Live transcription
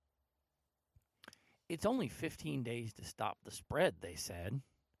It's only 15 days to stop the spread, they said.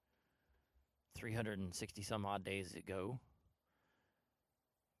 360 some odd days ago.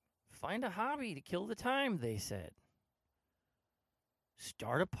 Find a hobby to kill the time, they said.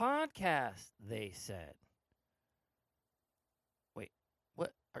 Start a podcast, they said. Wait,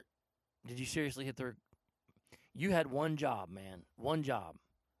 what? Did you seriously hit the... You had one job, man. One job.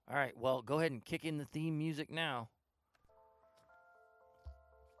 All right, well, go ahead and kick in the theme music now.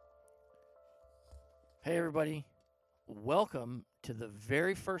 Hey, everybody. Welcome to the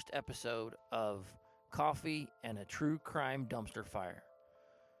very first episode of Coffee and a True Crime Dumpster Fire.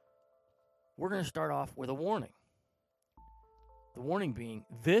 We're going to start off with a warning. The warning being,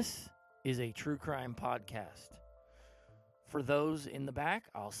 this is a true crime podcast. For those in the back,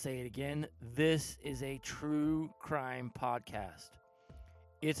 I'll say it again. This is a true crime podcast.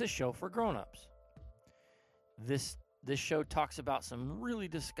 It's a show for grown-ups. This show talks about some really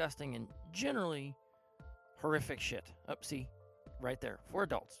disgusting and generally horrific shit. See, right there. For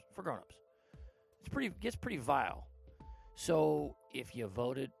adults, for grown-ups. Gets pretty vile. So if you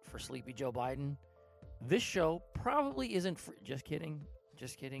voted for Sleepy Joe Biden, this show probably isn't free. Just kidding.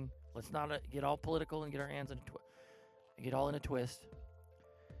 Let's not get all political and get our hands in a twist.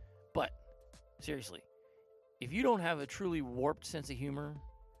 But seriously, if you don't have a truly warped sense of humor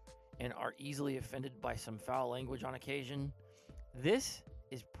and are easily offended by some foul language on occasion, this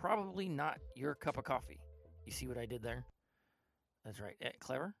is probably not your cup of coffee. You see what I did there? That's right.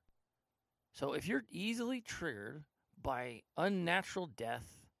 Clever? So if you're easily triggered by unnatural death,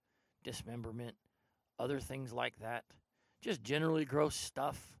 dismemberment, other things like that, just generally gross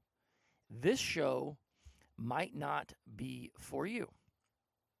stuff, this show might not be for you.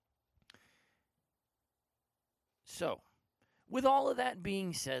 So, with all of that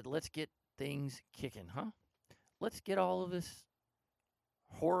being said, let's get things kicking, huh? Let's get all of this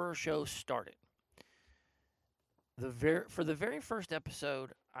horror show started. For the very first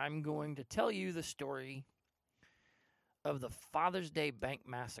episode, I'm going to tell you the story of the Father's Day Bank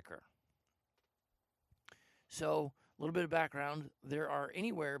Massacre. So, a little bit of background. There are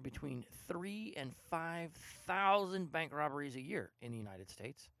anywhere between 3,000 and 5,000 bank robberies a year in the United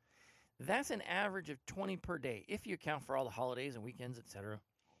States. That's an average of 20 per day, if you account for all the holidays and weekends, etc.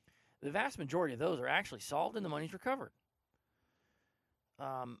 The vast majority of those are actually solved and the money's recovered.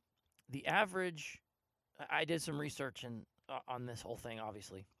 The average... I did some research on this whole thing,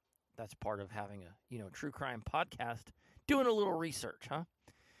 obviously. That's part of having a, true crime podcast. Doing a little research, huh?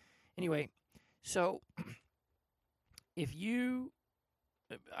 Anyway, so the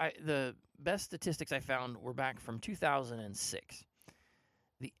best statistics I found were back from 2006.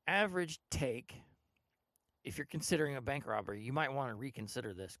 The average take, if you're considering a bank robbery, you might want to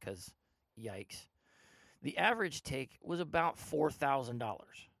reconsider this because, yikes. The average take was about $4,000.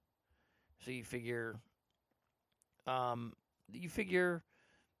 So you figure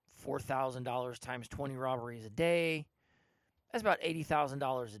 $4,000 times 20 robberies a day. That's about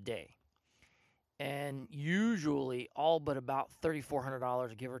 $80,000 a day. And usually all but about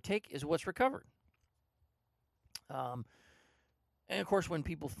 $3,400, give or take, is what's recovered. And of course, when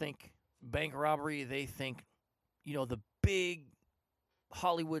people think bank robbery, they think, the big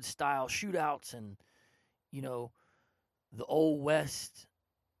Hollywood-style shootouts and, the Old West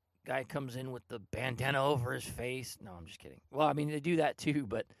guy comes in with the bandana over his face. No, I'm just kidding. Well, I mean, they do that too,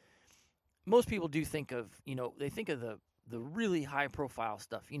 but most people do think of, they think of the really high-profile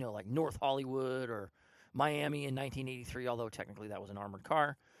stuff, like North Hollywood or Miami in 1983, although technically that was an armored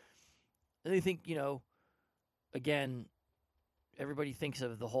car. And they think, again, everybody thinks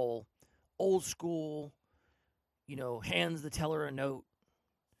of the whole old school, hands the teller a note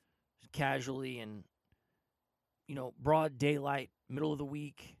casually and, broad daylight, middle of the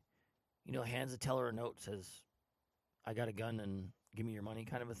week, hands the teller a note, says, I got a gun and give me your money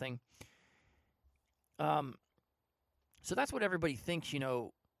kind of a thing. So that's what everybody thinks,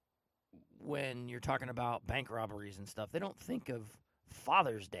 when you're talking about bank robberies and stuff. They don't think of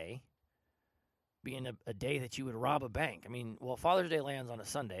Father's Day being a day that you would rob a bank. I mean, well, Father's Day lands on a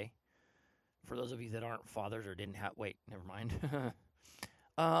Sunday. For those of you that aren't fathers or didn't have... Wait, never mind.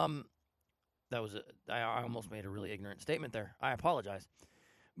 I almost made a really ignorant statement there. I apologize.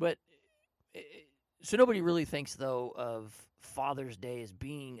 But... So nobody really thinks, though, of Father's Day as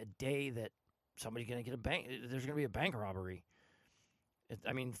being a day that somebody's going to get there's going to be a bank robbery.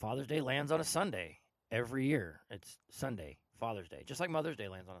 Father's Day lands on a Sunday every year. It's Sunday, Father's Day. Just like Mother's Day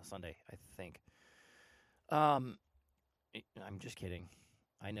lands on a Sunday, I think. I'm just kidding.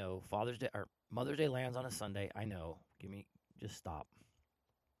 I know Father's Day or Mother's Day lands on a Sunday. I know. Just stop.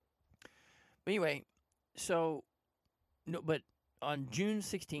 But anyway, but on June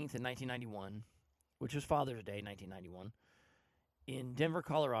 16th in 1991, which was Father's Day, 1991, in Denver,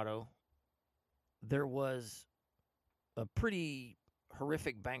 Colorado, there was a pretty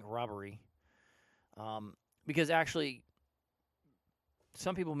horrific bank robbery. Because actually,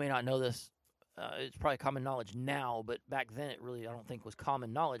 some people may not know this. It's probably common knowledge now, but back then it really, I don't think, was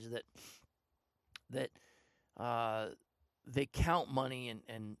common knowledge that they count money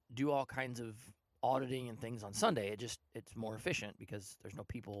and do all kinds of auditing and things on Sunday. It's more efficient because there's no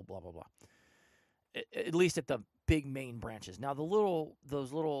people, blah, blah, blah. At least at the big main branches. Now,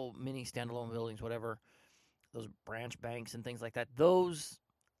 those little mini standalone buildings, whatever, those branch banks and things like that, those,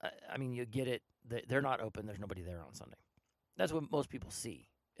 I mean, you get it. They're not open. There's nobody there on Sunday. That's what most people see,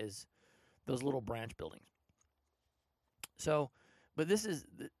 is those little branch buildings. So, but this is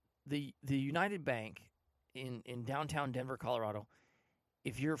the United Bank in downtown Denver, Colorado.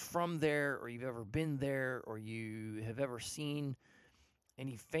 If you're from there, or you've ever been there, or you have ever seen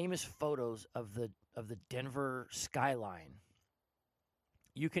any famous photos of the Denver skyline,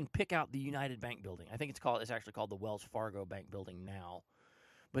 you can pick out the United Bank building. I think it's actually called the Wells Fargo Bank building now.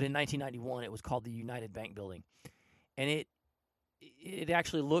 But in 1991, it was called the United Bank building. And it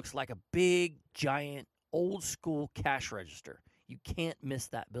actually looks like a big, giant, old-school cash register. You can't miss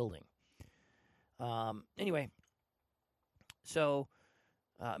that building. Anyway, so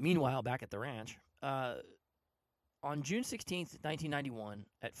meanwhile, back at the ranch, on June 16th, 1991,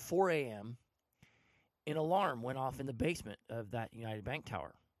 at 4 a.m., an alarm went off in the basement of that United Bank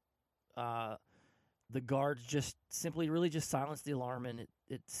tower. The guards just simply really just silenced the alarm, and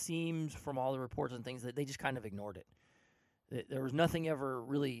it seems from all the reports and things that they just kind of ignored it. There was nothing ever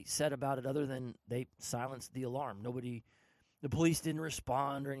really said about it other than they silenced the alarm. The police didn't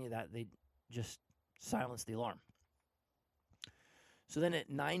respond or any of that. They just silenced the alarm. So then at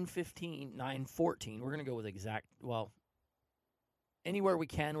 9:15, 9:14, we're going to go with anywhere we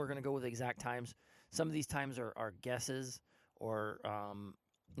can, we're going to go with exact times. Some of these times are guesses or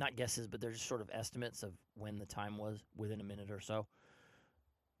not guesses, but they're just sort of estimates of when the time was within a minute or so.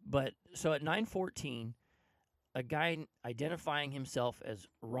 But so at 9:14, a guy identifying himself as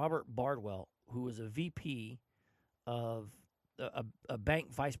Robert Bardwell, who was a VP of a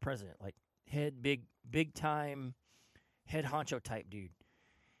bank vice president, like big time head honcho type dude.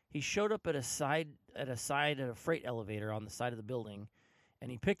 He showed up at a freight elevator on the side of the building,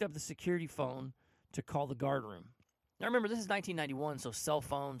 and he picked up the security phone to call the guard room. Now remember, this is 1991, so cell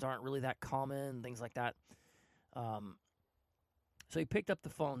phones aren't really that common, things like that. So he picked up the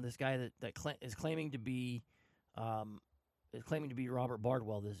phone. This guy that is claiming to be Robert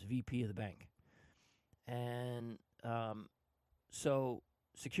Bardwell, this VP of the bank, and so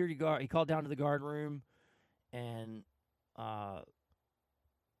security guard. He called down to the guard room, and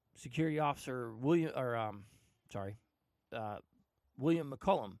security officer William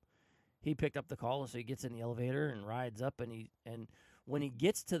McCullum. He picked up the call, so he gets in the elevator and rides up, and when he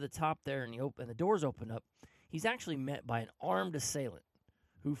gets to the top there and the doors open up, he's actually met by an armed assailant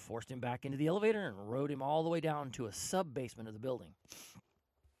who forced him back into the elevator and rode him all the way down to a sub-basement of the building.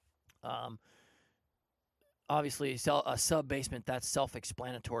 Obviously, a sub-basement, that's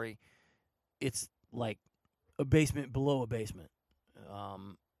self-explanatory. It's like a basement below a basement.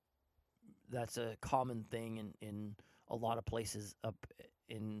 That's a common thing in a lot of places up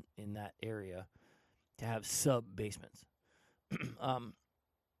in that area to have sub-basements.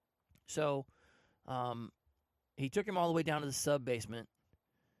 So he took him all the way down to the sub-basement,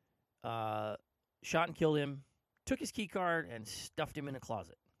 shot and killed him, took his key card, and stuffed him in a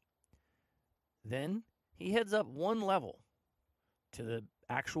closet. Then he heads up one level to the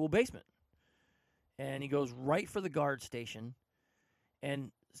actual basement, and he goes right for the guard station,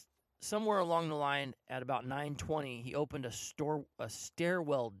 and somewhere along the line at about 9:20, he opened a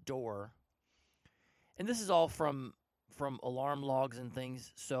stairwell door. And this is all from alarm logs and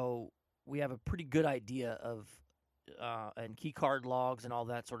things, so we have a pretty good idea of and key card logs and all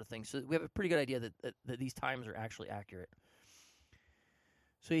that sort of thing. So we have a pretty good idea that these times are actually accurate.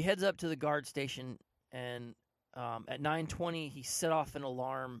 So he heads up to the guard station, and at 9:20, he set off an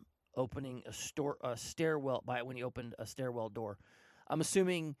alarm opening a stairwell when he opened a stairwell door. I'm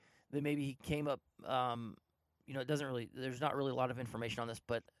assuming that maybe he came up, there's not really a lot of information on this,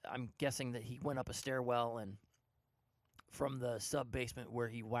 but I'm guessing that he went up a stairwell and from the sub-basement where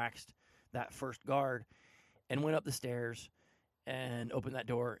he waxed that first guard and went up the stairs and opened that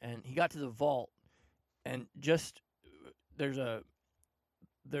door, and he got to the vault, and just there's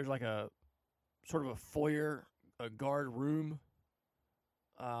like a sort of a foyer, a guard room,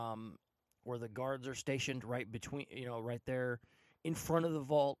 where the guards are stationed right there in front of the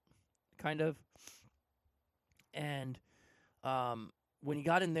vault, kind of. And when he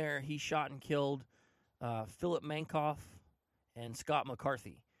got in there, he shot and killed Philip Mankoff and Scott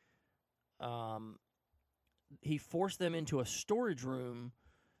McCarthy. He forced them into a storage room.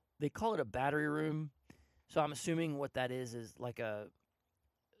 They call it a battery room. So I'm assuming what that is like a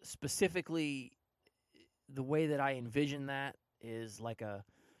specifically the way that I envision that is like a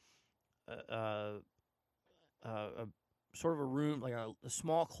sort of a room, like a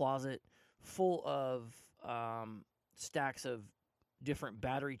small closet full of stacks of different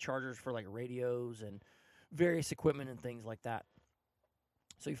battery chargers for like radios and various equipment and things like that.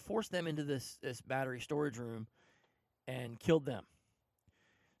 So he forced them into this battery storage room and killed them.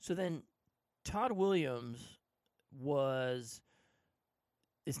 So then Todd Williams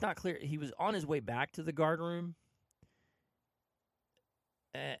it's not clear, he was on his way back to the guard room.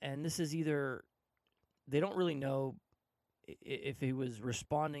 And this is either, they don't really know if he was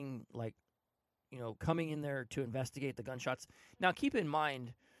responding, like, coming in there to investigate the gunshots. Now, keep in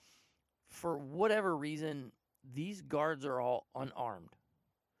mind, for whatever reason, these guards are all unarmed.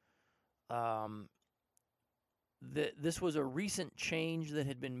 This was a recent change that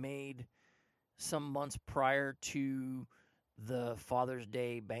had been made some months prior to the Father's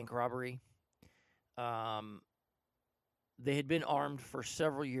Day bank robbery. They had been armed for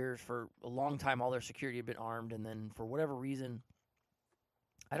several years. For a long time, all their security had been armed. And then for whatever reason,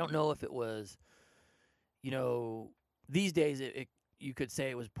 I don't know if it was, these days you could say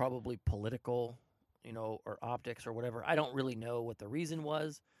it was probably political, or optics or whatever. I don't really know what the reason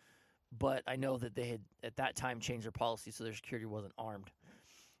was, but I know that they had at that time changed their policy so their security wasn't armed.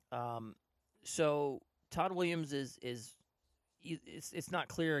 So Todd Williams it's not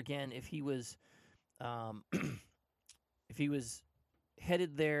clear again if he was if he was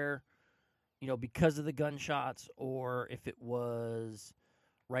headed there, because of the gunshots, or if it was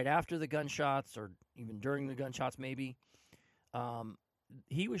right after the gunshots or even during the gunshots maybe.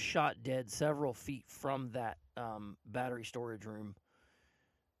 He was shot dead several feet from that battery storage room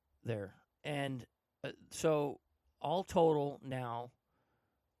there. And so all total now,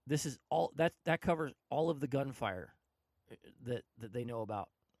 this is all that covers all of the gunfire that they know about,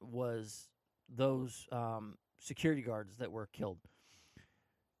 was those security guards that were killed.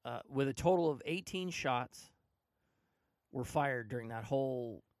 With a total of 18 shots were fired during that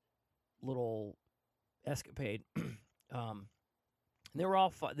whole little escapade. They were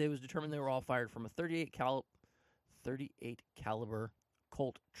all it was determined they were all fired from a 38 caliber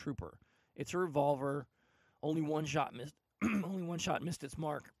Colt Trooper. It's a revolver. Only one shot missed. Only one shot missed its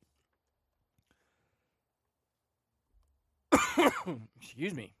mark.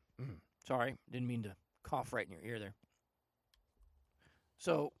 Excuse me. Sorry, didn't mean to cough right in your ear there.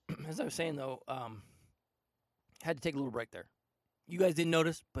 So, as I was saying though, had to take a little break there. You guys didn't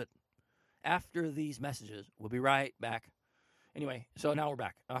notice, but after these messages, we'll be right back. Anyway, so now we're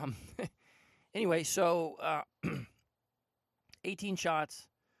back. Anyway, so 18 shots,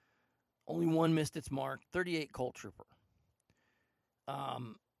 only one missed its mark, 38 Colt Trooper.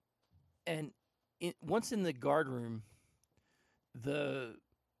 And once in the guard room, the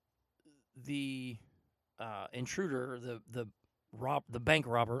intruder, the bank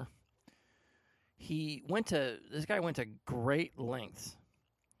robber, this guy went to great lengths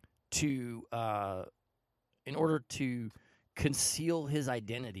to in order to conceal his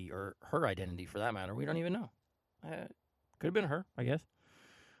identity, or her identity for that matter. We don't even know. Could have been her, I guess.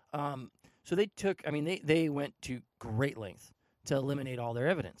 So they went to great lengths to eliminate all their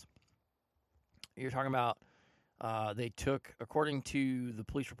evidence. You're talking about they took, according to the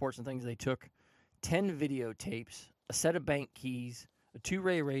police reports and things, they took 10 videotapes, a set of bank keys, a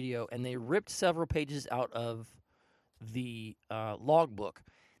two-way radio, and they ripped several pages out of the logbook.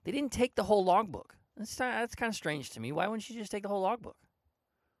 They didn't take the whole logbook. That's kind of strange to me. Why wouldn't you just take the whole logbook?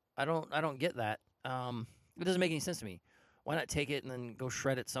 I don't get that. It doesn't make any sense to me. Why not take it and then go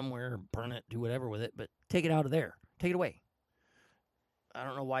shred it somewhere, burn it, do whatever with it, but take it out of there. Take it away. I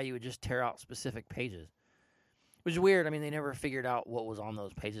don't know why you would just tear out specific pages. Which is weird. I mean, they never figured out what was on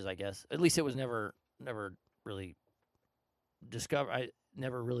those pages, I guess. At least it was never really discovered. I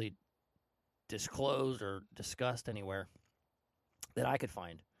never really disclosed or discussed anywhere that I could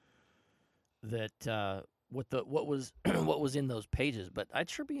find that what was what was in those pages. But I'd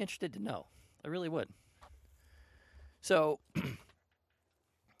sure be interested to know. I really would. So,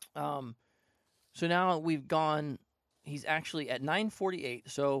 so now we've gone. He's actually at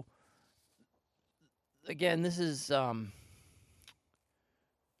 9:48. So, again, this is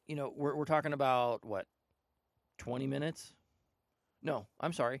we're talking about what, 20 minutes? No,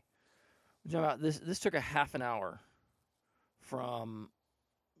 I'm sorry. We're talking about this. This took a half an hour.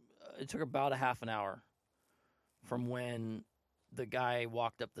 It took about a half an hour from when the guy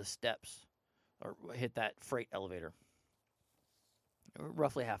walked up the steps or hit that freight elevator.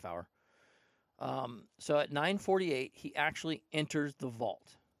 Roughly a half hour. So at 9:48, he actually enters the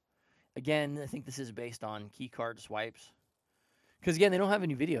vault. Again, I think this is based on key card swipes. Because, again, they don't have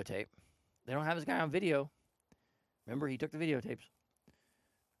any videotape. They don't have this guy on video. Remember, he took the videotapes.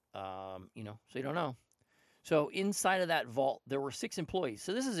 So you don't know. So inside of that vault, there were 6 employees.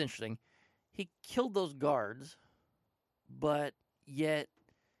 So this is interesting. He killed those guards, but yet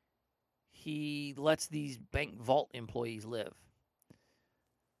he lets these bank vault employees live.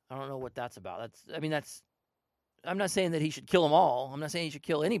 I don't know what that's about. I'm not saying that he should kill them all. I'm not saying he should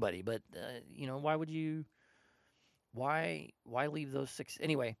kill anybody, but why would you? Why leave those 6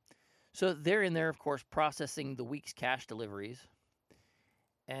 anyway? So they're in there, of course, processing the week's cash deliveries,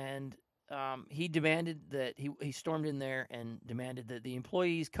 and he demanded that he stormed in there and demanded that the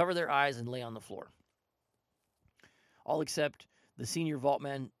employees cover their eyes and lay on the floor. All except the senior vault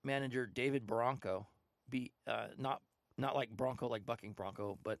manager, David Bronco, not like Bronco, like bucking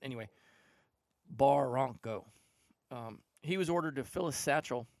Bronco, but anyway, Barranco. He was ordered to fill a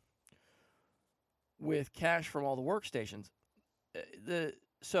satchel with cash from all the workstations. A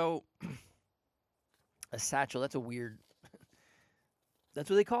satchel, that's a weird, that's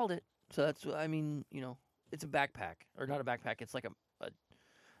what they called it. So it's a backpack, or not a backpack. It's like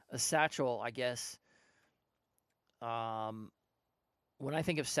a satchel, I guess. When I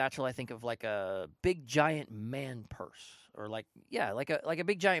think of satchel, I think of like a big giant man purse, or like a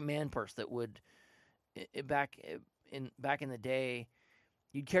big giant man purse that would back in the day,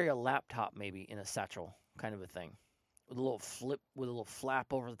 you'd carry a laptop maybe in a satchel kind of a thing, with a little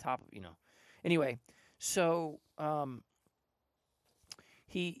flap over the top. Anyway, so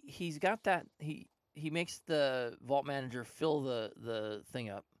he's got that. He makes the vault manager fill the thing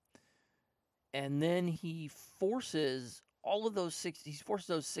up, and then he forces those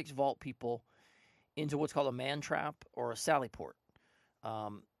 6 vault people into what's called a man trap or a sally port.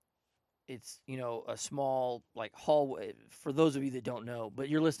 It's a small like hallway, for those of you that don't know, but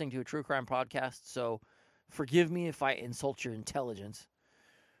you're listening to a true crime podcast, so forgive me if I insult your intelligence.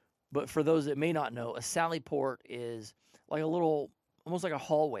 But for those that may not know, a sally port is like a little, almost like a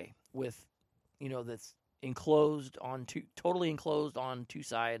hallway with, that's totally enclosed on 2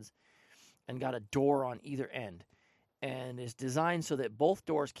 sides, and got a door on either end, and is designed so that both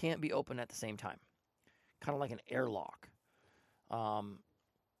doors can't be opened at the same time, kind of like an airlock.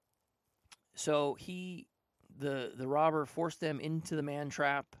 So the robber forced them into the man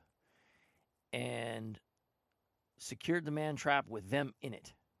trap and secured the man trap with them in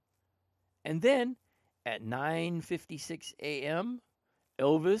it. And then at 9:56 a.m.,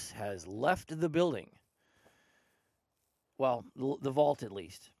 Elvis has left the building. Well, the vault at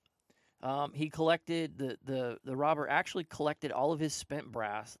least. He collected, the robber actually collected all of his spent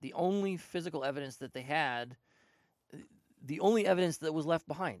brass, the only physical evidence that they had, the only evidence that was left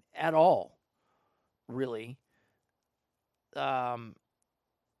behind at all, really,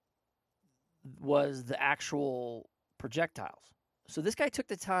 was the actual projectiles. So this guy took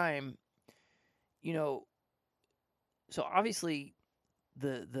the time, so obviously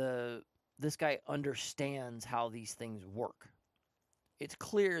this guy understands how these things work. It's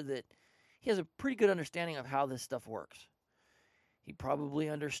clear that he has a pretty good understanding of how this stuff works. He probably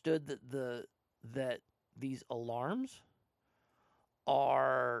understood that these alarms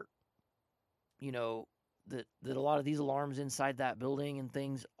are, that a lot of these alarms inside that building and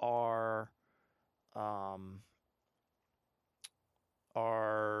things are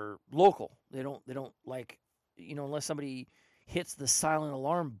local. They don't like, unless somebody hits the silent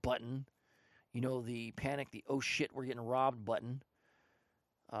alarm button, the panic, the oh shit, we're getting robbed button.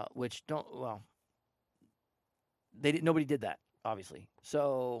 Nobody did that, obviously.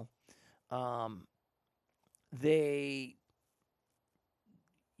 So, they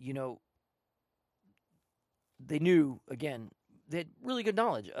knew, again, they had really good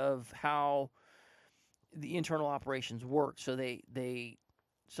knowledge of how the internal operations work. So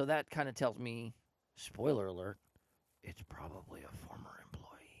so that kind of tells me, spoiler alert, it's probably a former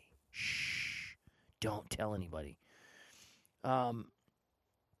employee. Shh, don't tell anybody.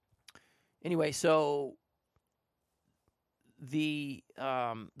 Anyway, so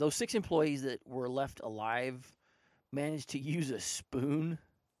those 6 employees that were left alive managed to use a spoon,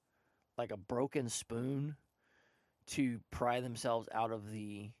 like a broken spoon, to pry themselves out of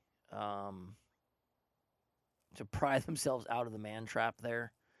the man trap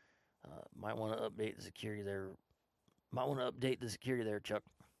there. Might want to update the security there. Chuck.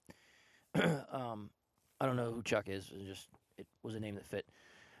 I don't know who Chuck is. It was a name that fit.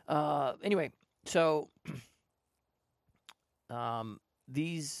 Anyway, so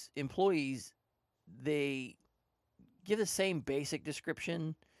these employees they give the same basic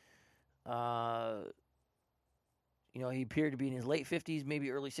description. He appeared to be in his late 50s,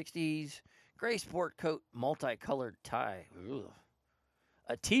 maybe early 60s. Gray sport coat, multicolored tie. Ugh.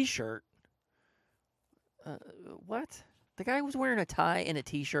 A T-shirt. What? The guy was wearing a tie and a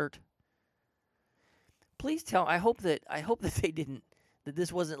T-shirt. Please tell. I hope that they didn't. That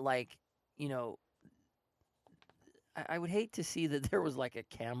this wasn't like, I would hate to see that there was like a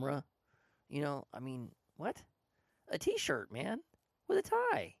camera. I mean, what? A T-shirt, man, with a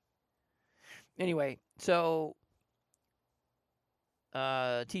tie. Anyway, so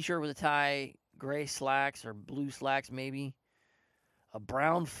T-shirt with a tie, gray slacks or blue slacks maybe, a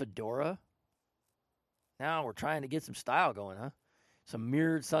brown fedora. Now we're trying to get some style going, huh? Some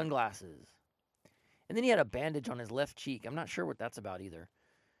mirrored sunglasses. And then he had a bandage on his left cheek. I'm not sure what that's about either.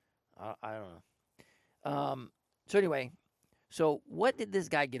 I don't know. So anyway, so what did this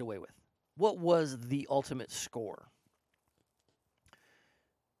guy get away with? What was the ultimate score?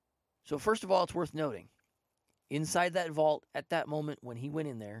 So first of all, it's worth noting, inside that vault at that moment when he went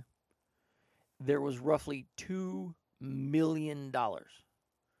in there was roughly $2 million.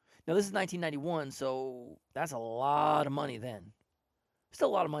 Now, this is 1991, so that's a lot of money then. Still a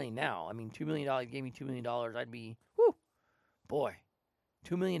lot of money now. I mean, $2 million, gave me $2 million, I'd be, whoo, boy,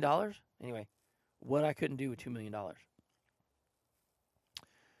 $2 million? Anyway, what I couldn't do with $2 million.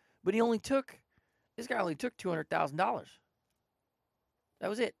 But this guy only took $200,000. That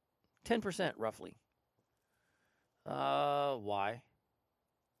was it. 10% roughly. Why?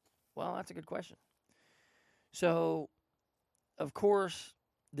 Well, that's a good question. So, of course,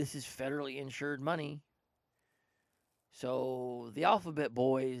 this is federally insured money. So the Alphabet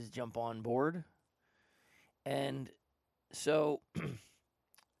Boys jump on board. And so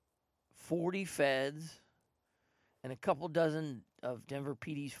 40 feds and a couple dozen of Denver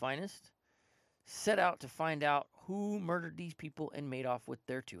PD's finest set out to find out who murdered these people and made off with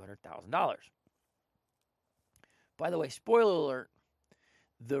their $200,000. By the way, spoiler alert,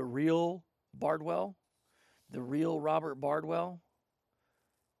 the real Bardwell, the real Robert Bardwell,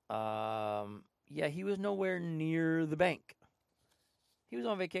 yeah, he was nowhere near the bank. He was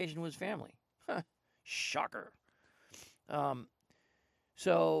on vacation with his family. Shocker.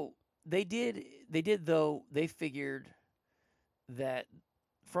 So they figured that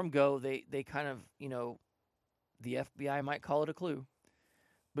from go, they kind of, the FBI might call it a clue,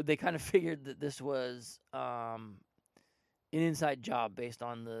 but they kind of figured that this was an inside job based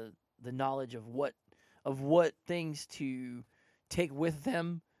on the knowledge of what things to take with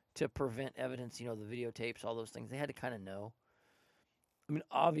them to prevent evidence, the videotapes, all those things. They had to kind of know. I mean,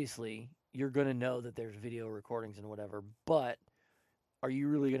 obviously, you're going to know that there's video recordings and whatever, but are you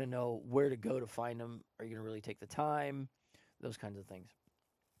really going to know where to go to find them? Are you going to really take the time? Those kinds of things.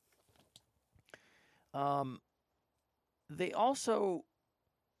 They also,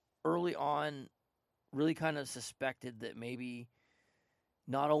 early on, really kind of suspected that maybe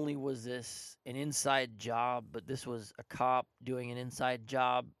not only was this an inside job, but this was a cop doing an inside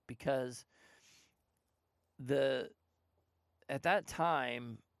job because at that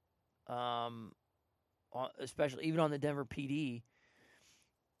time, especially even on the Denver PD,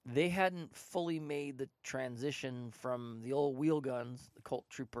 they hadn't fully made the transition from the old wheel guns, the Colt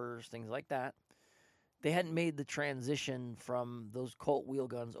Troopers, things like that. They hadn't made the transition from those Colt wheel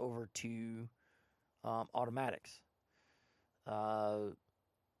guns over to automatics.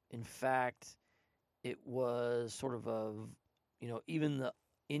 In fact, it was sort of even the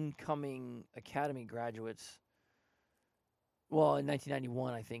incoming academy graduates. Well, in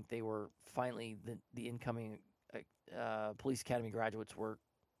 1991, I think they were finally the incoming police academy graduates were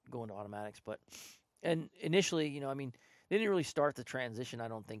going to automatics. And initially, they didn't really start the transition, I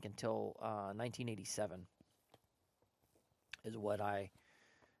don't think, until 1987. Is what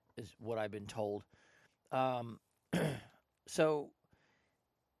I've been told. So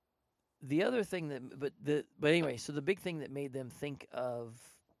the other thing but anyway, so the big thing that made them think of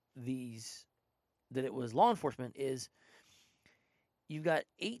that it was law enforcement is you've got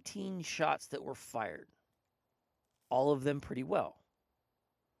 18 shots that were fired, all of them pretty well.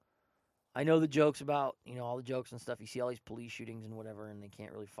 I know the jokes about, all the jokes and stuff. You see all these police shootings and whatever, and they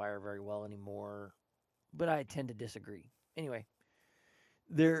can't really fire very well anymore. But I tend to disagree. Anyway,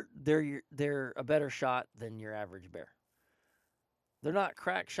 they're a better shot than your average bear. They're not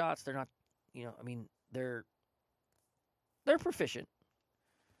crack shots. They're not, they're proficient,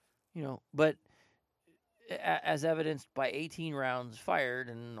 but as evidenced by 18 rounds fired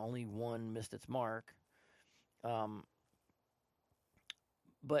and only one missed its mark. But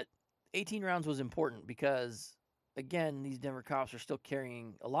 18 rounds was important because, again, these Denver cops are still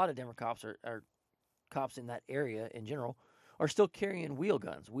carrying, a lot of Denver cops are cops in that area in general are still carrying wheel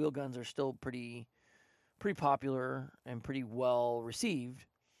guns. Wheel guns are still pretty popular and pretty well received.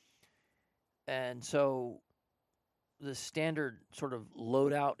 And so the standard sort of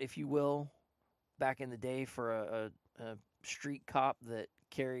loadout, if you will, back in the day for a street cop that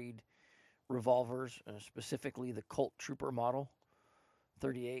carried revolvers, specifically the Colt Trooper Model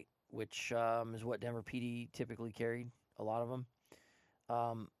 38, which is what Denver PD typically carried, a lot of them.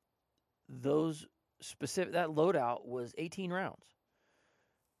 That loadout was 18 rounds.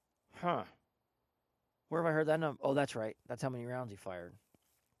 Huh. Where have I heard that number? Oh, that's right. That's how many rounds he fired.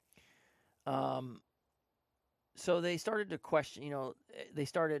 So they started to question, they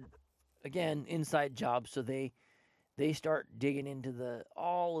started, again, inside jobs, so they start digging into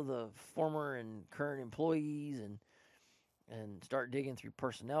all of the former and current employees and start digging through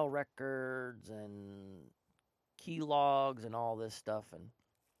personnel records and key logs and all this stuff. And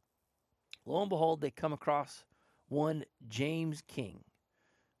lo and behold, they come across one James King,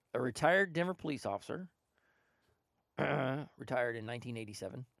 a retired Denver police officer, retired in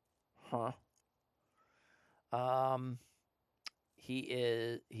 1987. Huh.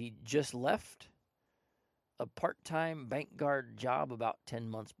 He just left a part-time bank guard job about 10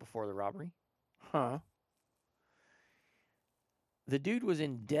 months before the robbery. Huh. The dude was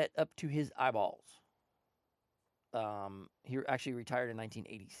in debt up to his eyeballs. He actually retired in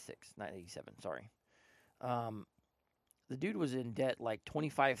 1986, not 87, sorry. The dude was in debt like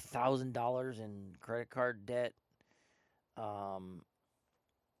 $25,000 in credit card debt.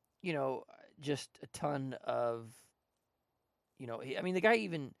 Just a ton of, the guy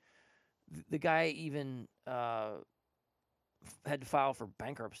even had to file for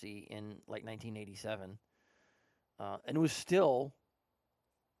bankruptcy in like 1987, and was still,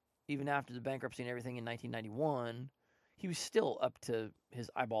 even after the bankruptcy and everything in 1991, he was still up to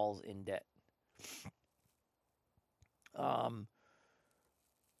his eyeballs in debt.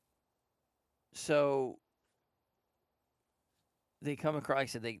 So they come across, like I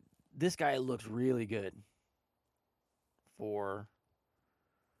said, this guy looks really good for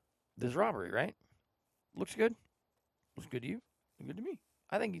this robbery, right? Looks good. Looks good to you. Looks good to me.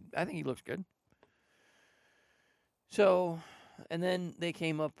 I think he looks good. So, and then they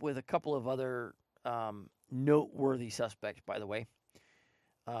came up with a couple of other noteworthy suspects, by the way.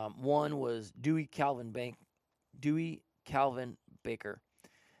 One was Dewey Calvin Baker.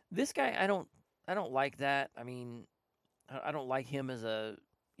 This guy, I don't like that. I mean, I don't like him as a,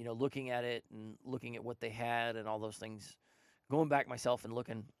 looking at it and looking at what they had and all those things. Going back myself and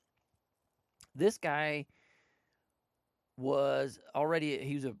looking, this guy was already,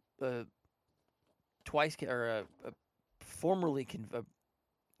 he was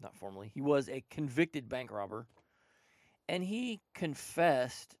he was a convicted bank robber, and he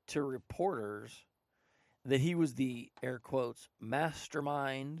confessed to reporters that he was the, air quotes,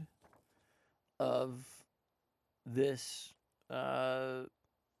 mastermind of this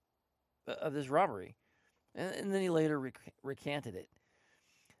robbery, and then he later recanted it.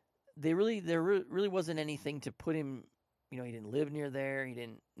 There really wasn't anything to put him. He didn't live near there. He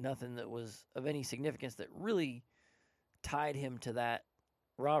didn't nothing that was of any significance that really tied him to that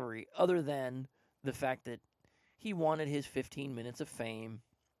robbery, other than the fact that he wanted his 15 minutes of fame.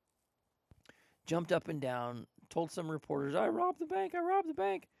 Jumped up and down, told some reporters, "I robbed the bank. I robbed the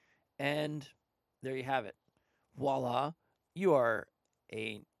bank," and there you have it. Voila, you are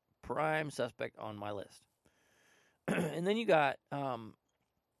a prime suspect on my list. And then you got,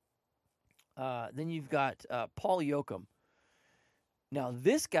 you've got Paul Yoakum. Now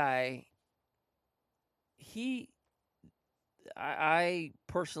this guy, I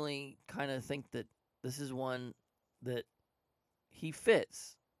personally kind of think that this is one that he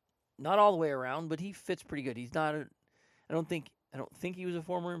fits, not all the way around, but he fits pretty good. He's not. I don't think he was a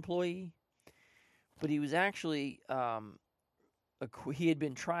former employee, but he was actually. He had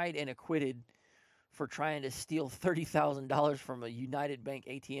been tried and acquitted for trying to steal $30,000 from a United Bank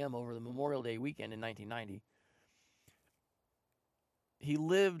ATM over the Memorial Day weekend in 1990. He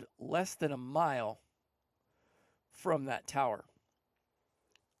lived less than a mile from that tower.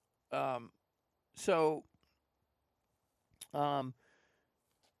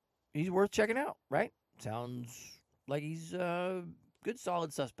 He's worth checking out, right? Sounds like he's a good,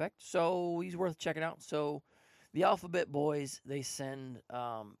 solid suspect. So he's worth checking out. So the Alphabet Boys, they send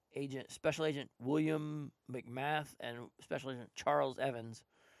Special Agent William McMath and Special Agent Charles Evans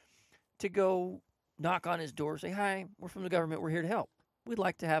to go knock on his door, say, "Hi, we're from the government. We're here to help. We'd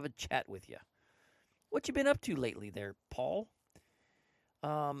like to have a chat with you. What you been up to lately there, Paul?"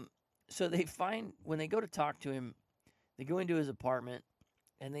 So when they go to talk to him, they go into his apartment,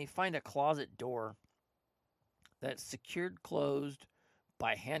 and they find a closet door that's secured closed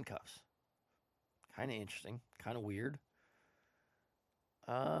by handcuffs. Kind of interesting, kind of weird.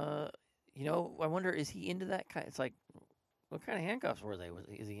 Uh, I wonder, is he into that kind? It's like, what kind of handcuffs were they?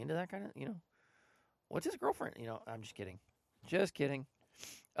 Is he into that kind of? What's his girlfriend? I'm just kidding, just kidding.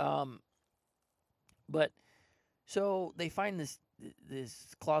 Um, but so they find this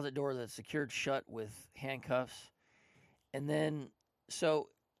closet door that's secured shut with handcuffs, and then so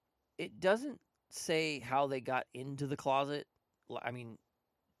it doesn't say how they got into the closet. I mean,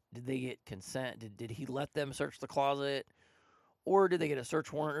 did they get consent? Did he let them search the closet, or did they get a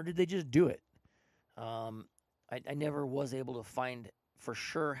search warrant, or did they just do it? I never was able to find for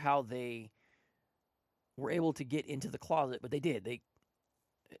sure how they were able to get into the closet, but they did.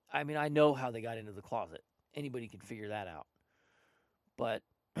 I know how they got into the closet. Anybody can figure that out. But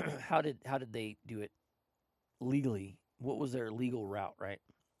how did they do it legally? What was their legal route, right?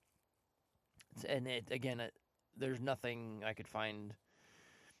 There's nothing I could find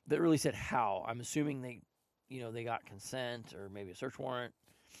that really said how. I'm assuming they got consent or maybe a search warrant.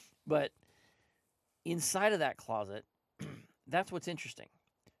 But inside of that closet, that's what's interesting.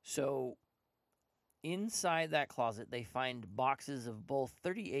 So inside that closet, they find boxes of both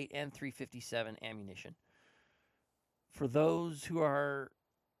 38 and 357 ammunition. For those who are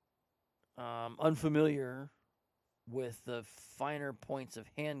unfamiliar with the finer points of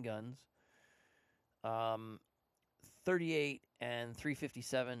handguns, 38 and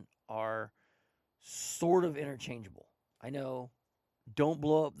 357 are sort of interchangeable. I know. Don't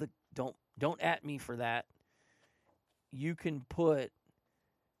blow up don't at me for that. You can put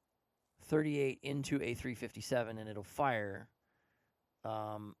 38 into a 357 and it'll fire,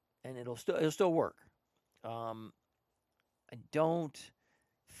 and it'll still work. I don't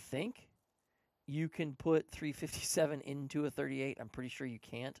think you can put 357 into a 38. I'm pretty sure you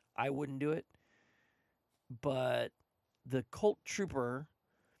can't. I wouldn't do it. But the Colt Trooper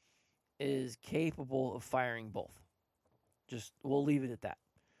is capable of firing both. We'll leave it at that.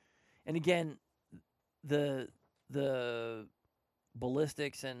 And again, the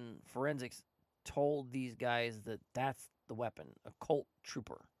ballistics and forensics told these guys that that's the weapon, a Colt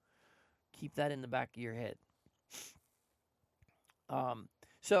Trooper. Keep that in the back of your head.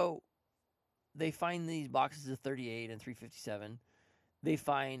 So they find these boxes of 38 and 357. They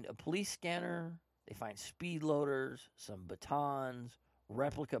find a police scanner. They find speed loaders, some batons,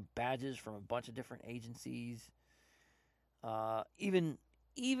 replica badges from a bunch of different agencies. Even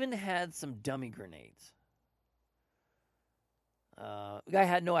had some dummy grenades. The guy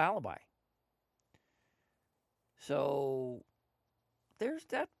had no alibi. So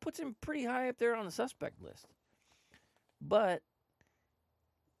that puts him pretty high up there on the suspect list. But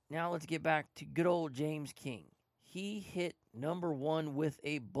now let's get back to good old James King. He hit number one with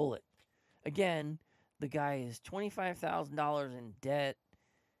a bullet. Again, the guy is $25,000 in debt,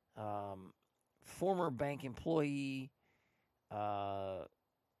 former bank employee,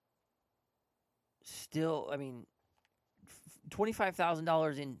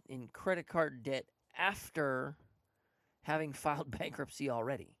 $25,000 in credit card debt after having filed bankruptcy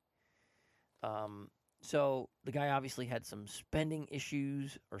already. So the guy obviously had some spending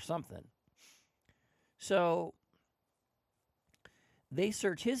issues or something. So they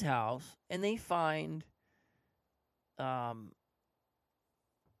search his house and they find a lot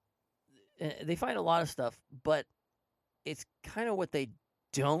of stuff, but it's kind of what they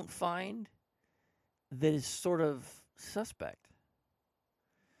don't find that is sort of suspect.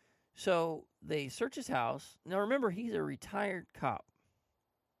 So they search his house. Now remember, he's a retired cop.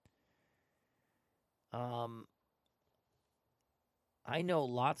 I know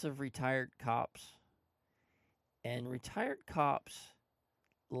lots of retired cops, and retired cops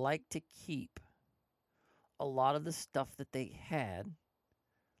like to keep a lot of the stuff that they had,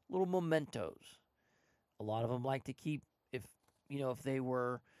 little mementos. A lot of them like to keep, if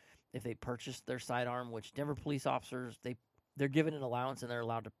they purchased their sidearm, which Denver police officers, they're given an allowance and they're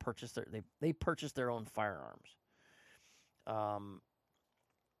allowed to purchase they purchase their own firearms.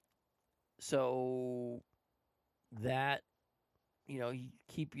 So that, you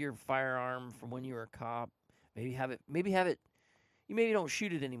keep your firearm from when you were a cop. Maybe have it. You maybe don't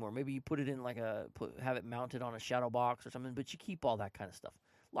shoot it anymore. Maybe you put it in have it mounted on a shadow box or something. But you keep all that kind of stuff.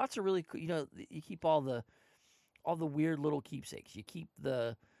 Lots of really, you keep all the weird little keepsakes. You keep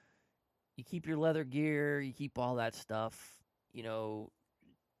your leather gear. You keep all that stuff. You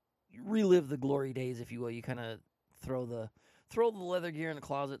relive the glory days, if you will. You kind of throw the leather gear in the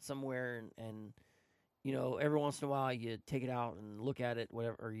closet somewhere, and every once in a while you take it out and look at it,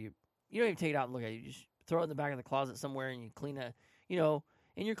 whatever. Or you don't even take it out and look at it. You just throw it in the back of the closet somewhere, and you clean it.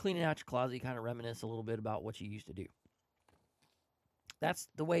 and you're cleaning out your closet, you kind of reminisce a little bit about what you used to do. That's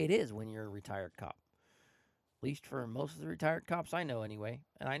the way it is when you're a retired cop. At least for most of the retired cops I know anyway.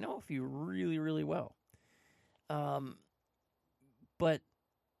 And I know a few really, really well. But,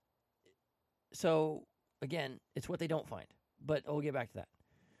 so, again, it's what they don't find. But we'll get back to that.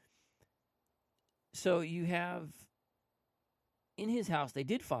 So you have, in his house, they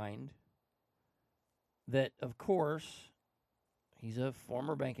did find that, of course, he's a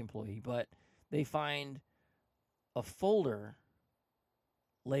former bank employee, but they find a folder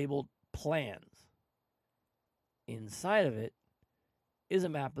labeled plans. Inside of it is a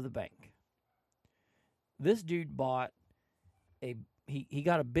map of the bank. This dude bought he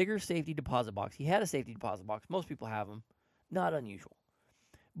got a bigger safety deposit box. He had a safety deposit box. Most people have them. Not unusual.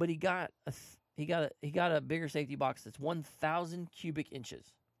 But he got a bigger safety box that's 1,000 cubic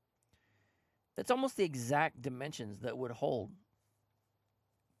inches. That's almost the exact dimensions that would hold.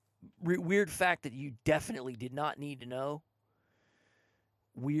 Weird fact that you definitely did not need to know.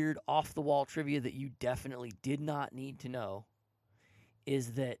 Weird off-the-wall trivia that you definitely did not need to know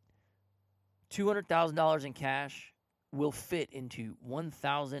is that $200,000 in cash will fit into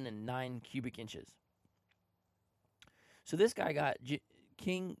 1,009 cubic inches. So this guy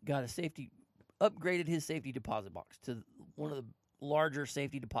King got upgraded his safety deposit box to one of the larger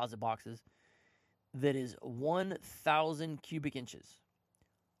safety deposit boxes that is 1,000 cubic inches.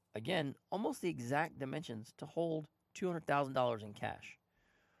 Again, almost the exact dimensions to hold $200,000 in cash.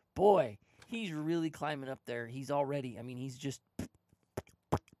 Boy, he's really climbing up there. He's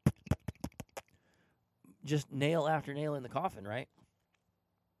just nail after nail in the coffin, right?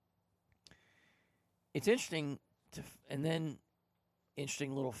 It's interesting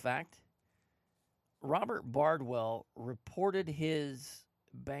interesting little fact. Robert Bardwell reported his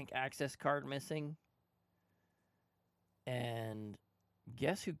bank access card missing, and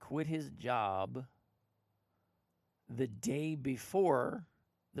guess who quit his job the day before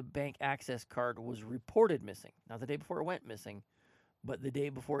the bank access card was reported missing? Not the day before it went missing, but the day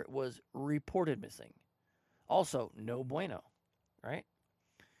before it was reported missing. Also, no bueno, right?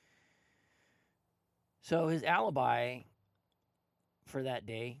 So his alibi for that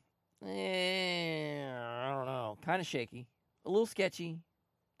day, I don't know, kind of shaky, a little sketchy,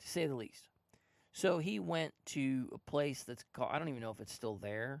 to say the least. So he went to a place that's called, I don't even know if it's still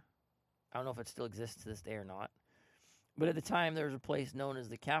there. I don't know if it still exists to this day or not. But at the time, there was a place known as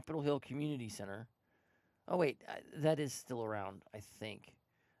the Capitol Hill Community Center. Oh, wait, that is still around, I think.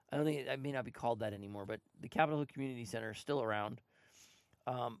 I don't think it may not be called that anymore, but the Capitol Hill Community Center is still around.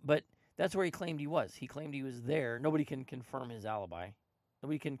 But that's where he claimed he was. He claimed he was there. Nobody can confirm his alibi.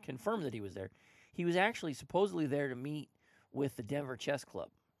 Nobody can confirm that he was there. He was actually supposedly there to meet with the Denver Chess Club,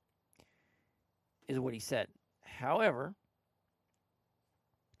 is what he said. However,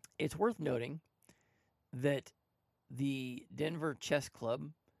 it's worth noting that the Denver Chess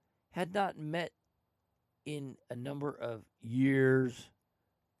Club had not met in a number of years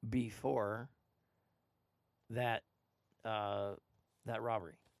before that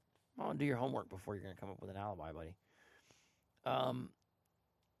robbery. Well, do your homework before you're going to come up with an alibi, buddy.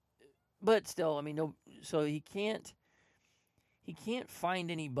 But still, I mean, no. So he can't find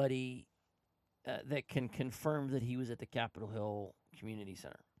anybody that can confirm that he was at the Capitol Hill Community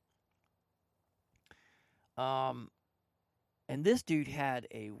Center. And this dude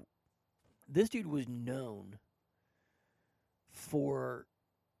was known for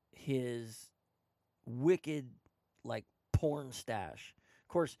his wicked, like, porn stash. Of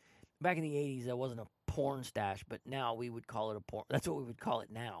course, back in the 80s, that wasn't a porn stash, but now we would call it a porn. That's what we would call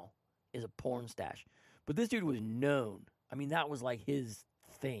it now, is a porn stash. But this dude was known. I mean, that was like his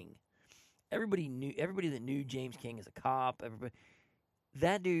thing. Everybody that knew James King as a cop,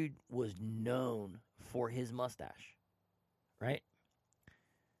 that dude was known for his mustache, right?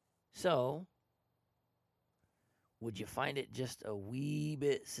 So, would you find it just a wee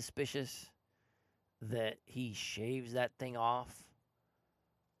bit suspicious that he shaves that thing off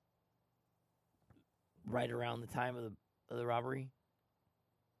right around the time of the robbery?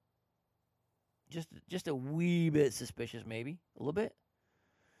 Just a wee bit suspicious, maybe. A little bit.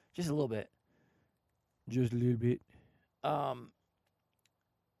 Just a little bit. Just a little bit. And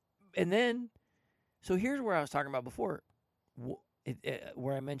then, so here's where I was talking about before,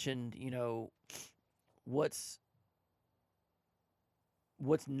 where I mentioned, what's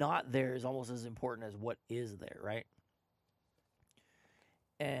not there is almost as important as what is there, right?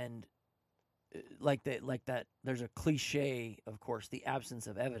 And like that, there's a cliche, of course, the absence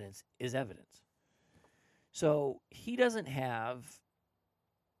of evidence is evidence. So he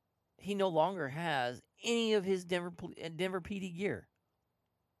no longer has any of his Denver PD gear.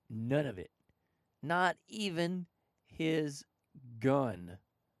 None of it. Not even his gun.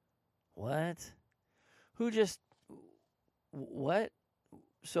 What? Who just what?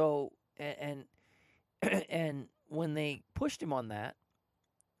 So and and when they pushed him on that,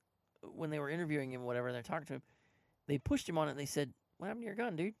 when they were interviewing him, whatever, and they're talking to him, they pushed him on it. And they said, "What happened to your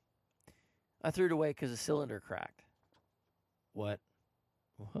gun, dude?" I threw it away because the cylinder cracked. What?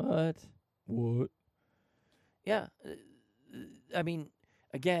 What? What? Yeah. I mean,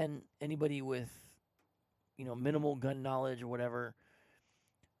 again, anybody with, minimal gun knowledge or whatever,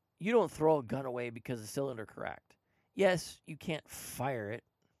 you don't throw a gun away because the cylinder cracked. Yes, you can't fire it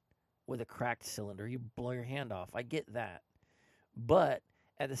with a cracked cylinder. You blow your hand off. I get that. But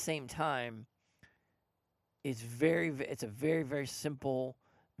at the same time, it's a very, very simple,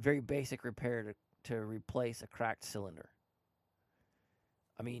 very basic repair to replace a cracked cylinder.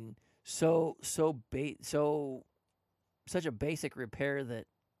 I mean, such a basic repair that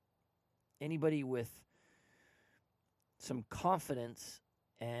anybody with some confidence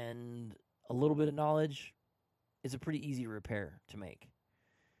and a little bit of knowledge is a pretty easy repair to make.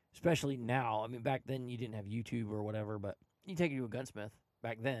 Especially now. I mean, back then you didn't have YouTube or whatever, but you take it to a gunsmith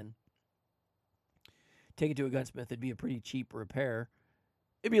back then. Take it to a gunsmith, it'd be a pretty cheap repair.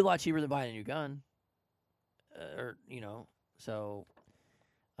 It'd be a lot cheaper than buying a new gun.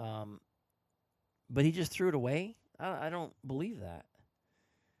 But he just threw it away? I don't believe that.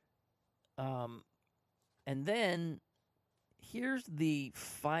 And then here's the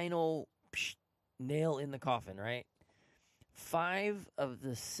final nail in the coffin, right? 5 of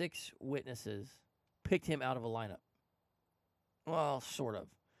the 6 witnesses picked him out of a lineup. Well, sort of.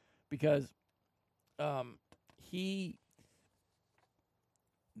 Because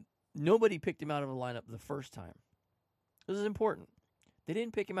nobody picked him out of a lineup the first time. This is important. They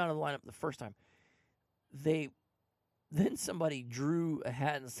didn't pick him out of the lineup the first time. Then somebody drew a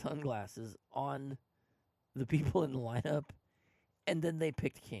hat and sunglasses on the people in the lineup, and then they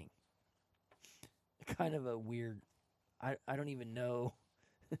picked King. Kind of a weird, I don't even know.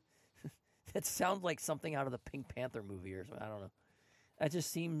 That sounds like something out of the Pink Panther movie or something. I don't know. That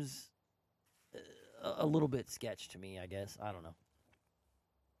just seems a little bit sketch to me, I guess. I don't know.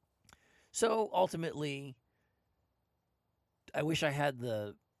 So ultimately, I wish I had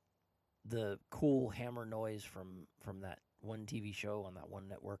the cool hammer noise from that one TV show on that one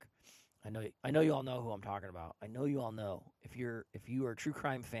network. I know you all know who I'm talking about. I know you all know. If you are true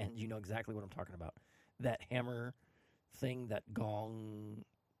crime fans, you know exactly what I'm talking about. That hammer thing, that gong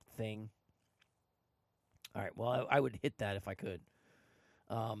thing. All right, well, I would hit that if I could.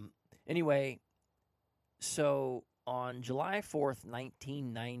 Anyway, so on July 4th,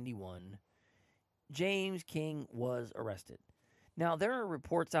 1991, James King was arrested. Now, there are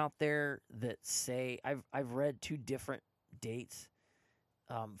reports out there that say, I've read 2 different dates.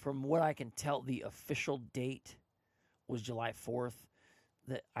 From what I can tell, the official date was July 4th.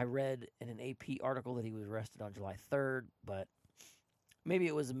 That I read in an AP article that he was arrested on July 3rd, but maybe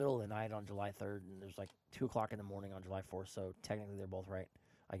it was the middle of the night on July 3rd, and there's like 2 o'clock in the morning on July 4th, so technically they're both right,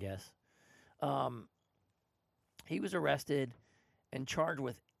 I guess. He was arrested and charged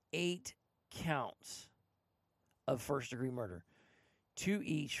with 8 counts of first-degree murder. 2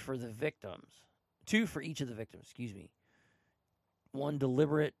 each for the victims. 2 for each of the victims, excuse me. 1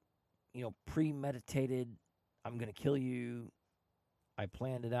 deliberate, premeditated, I'm going to kill you, I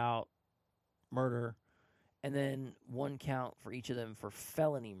planned it out, murder. And then 1 count for each of them for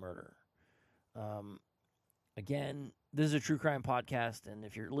felony murder. Again, this is a true crime podcast, and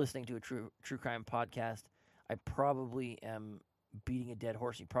if you're listening to a true crime podcast, I probably am beating a dead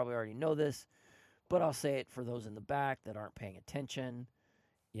horse. You probably already know this, but I'll say it for those in the back that aren't paying attention.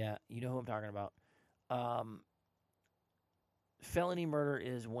 Yeah, you know who I'm talking about. Felony murder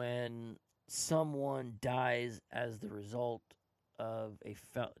is when someone dies as the result of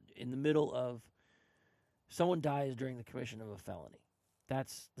someone dies during the commission of a felony.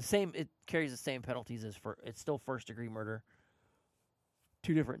 That's the same. It carries the same penalties as it's still first-degree murder.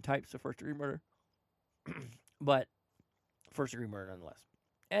 2 different types of first-degree murder, but first-degree murder nonetheless.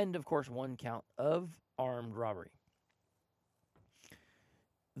 And, of course, 1 count of armed robbery.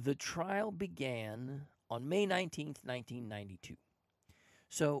 The trial began on May 19th, 1992.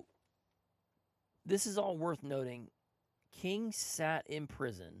 So, this is all worth noting. King sat in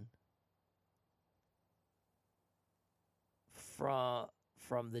prison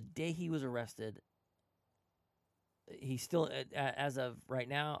from the day he was arrested. He still, as of right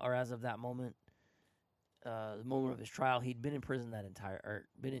now, or as of that moment, the moment of his trial, he'd been in prison been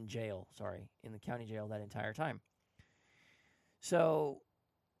in jail, in the county jail that entire time. So,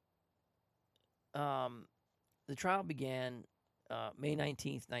 the trial began May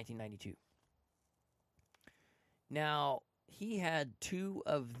 19th, 1992. Now, he had two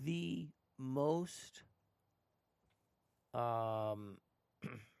of the most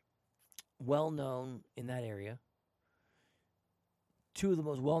well-known in that area, two of the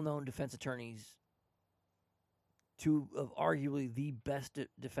most well-known defense attorneys, two of arguably the best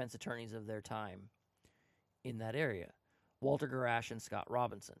defense attorneys of their time in that area, Walter Garash and Scott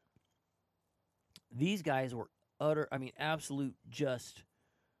Robinson. These guys were absolute just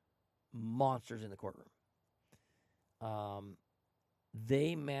monsters in the courtroom.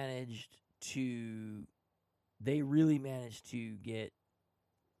 They really managed to get,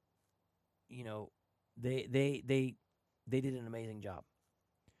 they did an amazing job.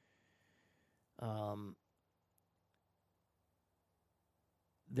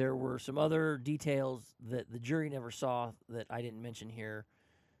 There were some other details that the jury never saw that I didn't mention here.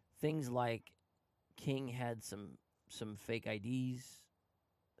 Things like King had some fake IDs,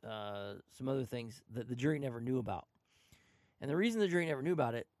 some other things that the jury never knew about. And the reason the jury never knew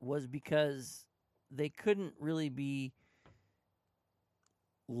about it was because they couldn't really be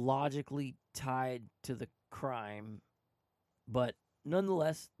logically tied to the crime, but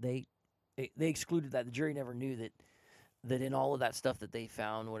nonetheless, they excluded that. The jury never knew that in all of that stuff that they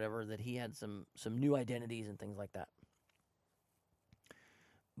found, whatever, that he had some new identities and things like that.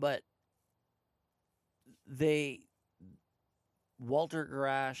 But Walter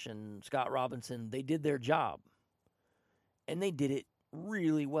Garash and Scott Robinson, they did their job. And they did it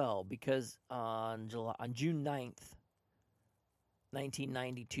really well because on June 9th,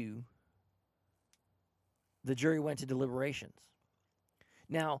 1992, the jury went to deliberations.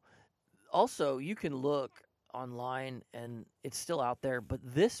 Now, also, you can look online, and it's still out there, but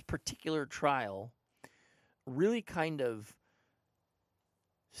this particular trial really kind of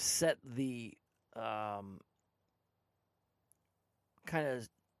set the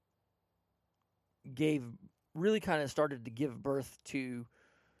started to give birth to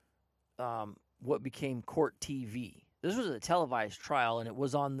what became Court TV. This was a televised trial, and it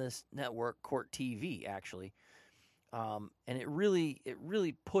was on this network, Court TV, actually. And it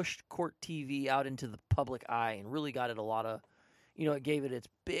really pushed Court TV out into the public eye and really got it a lot of, it gave it its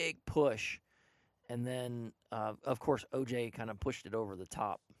big push. And then, of course, OJ kind of pushed it over the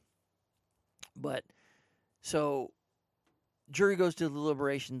top. But, so, jury goes to the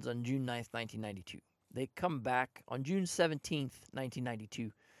deliberations on June 9th, 1992. They come back on June 17th,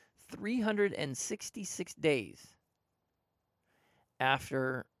 1992, 366 days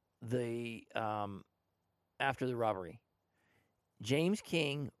after the robbery. James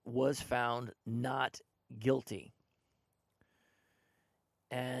King was found not guilty.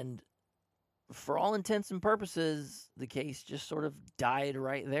 And for all intents and purposes, the case just sort of died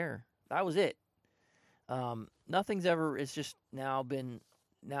right there. That was it. Nothing's ever, it's just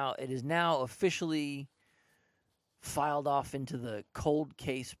it is now officially filed off into the Cold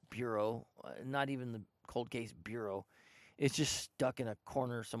Case Bureau. Not even the Cold Case Bureau. It's just stuck in a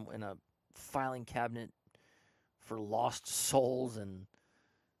corner, in a filing cabinet for lost souls and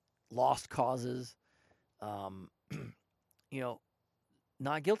lost causes. Not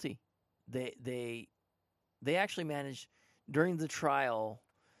guilty. They actually managed during the trial.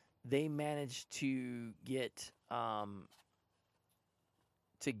 They managed to get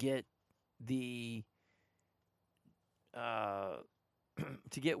the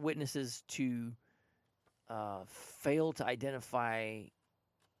to get witnesses to fail to identify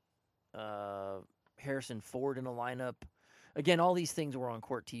Harrison Ford in a lineup. Again, all these things were on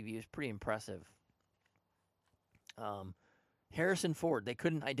Court TV. It was pretty impressive. Harrison Ford, they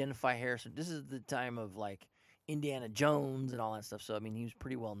couldn't identify Harrison. This is the time of like Indiana Jones and all that stuff. So, he was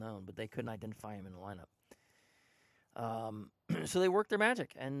pretty well known, but they couldn't identify him in the lineup. So they worked their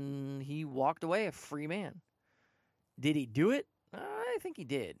magic, and he walked away a free man. Did he do it? I think he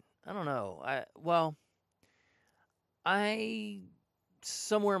did. I don't know.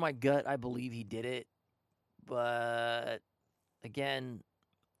 Somewhere in my gut, I believe he did it. But, again,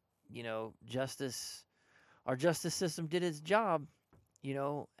 our justice system did its job.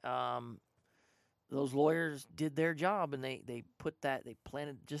 Those lawyers did their job, and they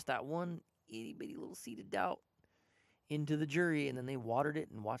planted just that one itty bitty little seed of doubt into the jury, and then they watered it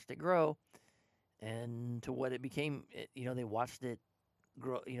and watched it grow, and to what it became. They watched it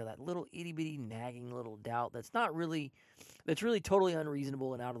grow. That little itty bitty nagging little doubt that's really totally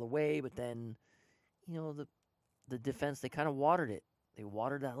unreasonable and out of the way. But then, the defense, they kind of watered it. They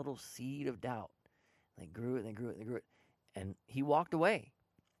watered that little seed of doubt. They grew it. They grew it. They grew it, and he walked away.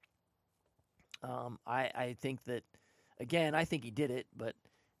 I think that, again, I think he did it, but,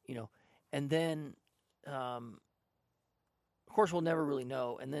 and then, of course, we'll never really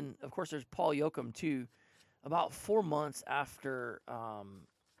know. And then, of course, there's Paul Yoakum too. About 4 months after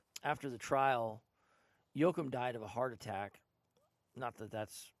the trial, Yoakum died of a heart attack. Not that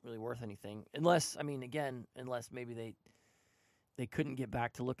that's really worth anything, unless maybe they couldn't get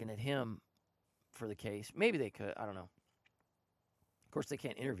back to looking at him for the case. Maybe they could. I don't know. Of course, they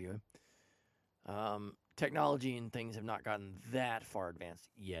can't interview him. Technology and things have not gotten that far advanced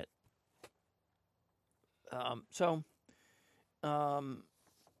yet.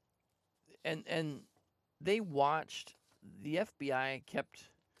 And they watched, the FBI kept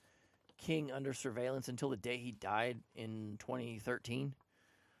King under surveillance until the day he died in 2013.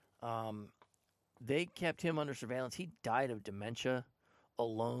 They kept him under surveillance. He died of dementia,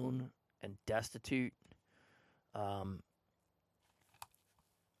 alone and destitute.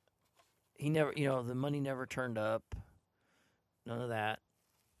 He never, the money never turned up. None of that.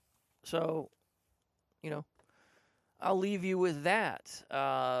 So, I'll leave you with that.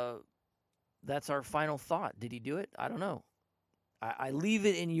 That's our final thought. Did he do it? I don't know. I leave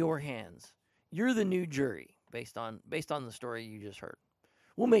it in your hands. You're the new jury based on the story you just heard.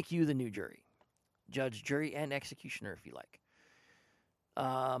 We'll make you the new jury. Judge, jury, and executioner if you like.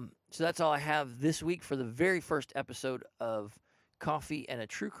 So that's all I have this week for the very first episode of Coffee and a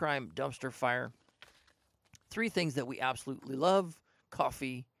True Crime Dumpster Fire. 3 things that we absolutely love: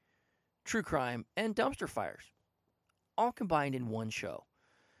 coffee, true crime, and dumpster fires. All combined in one show.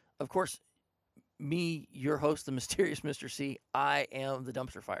 Of course, me, your host, the mysterious Mr. C, I am the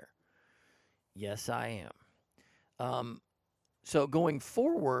dumpster fire. Yes, I am. So going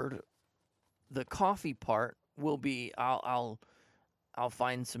forward, the coffee part will be I'll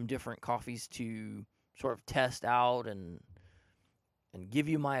find some different coffees to sort of test out and give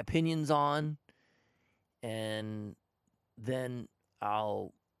you my opinions on, and then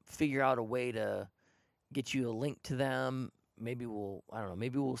I'll figure out a way to get you a link to them. Maybe we'll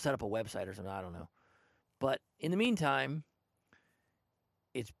set up a website or something. I don't know. But in the meantime,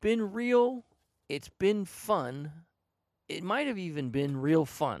 it's been real. It's been fun. It might have even been real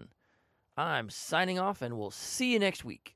fun. I'm signing off, and we'll see you next week.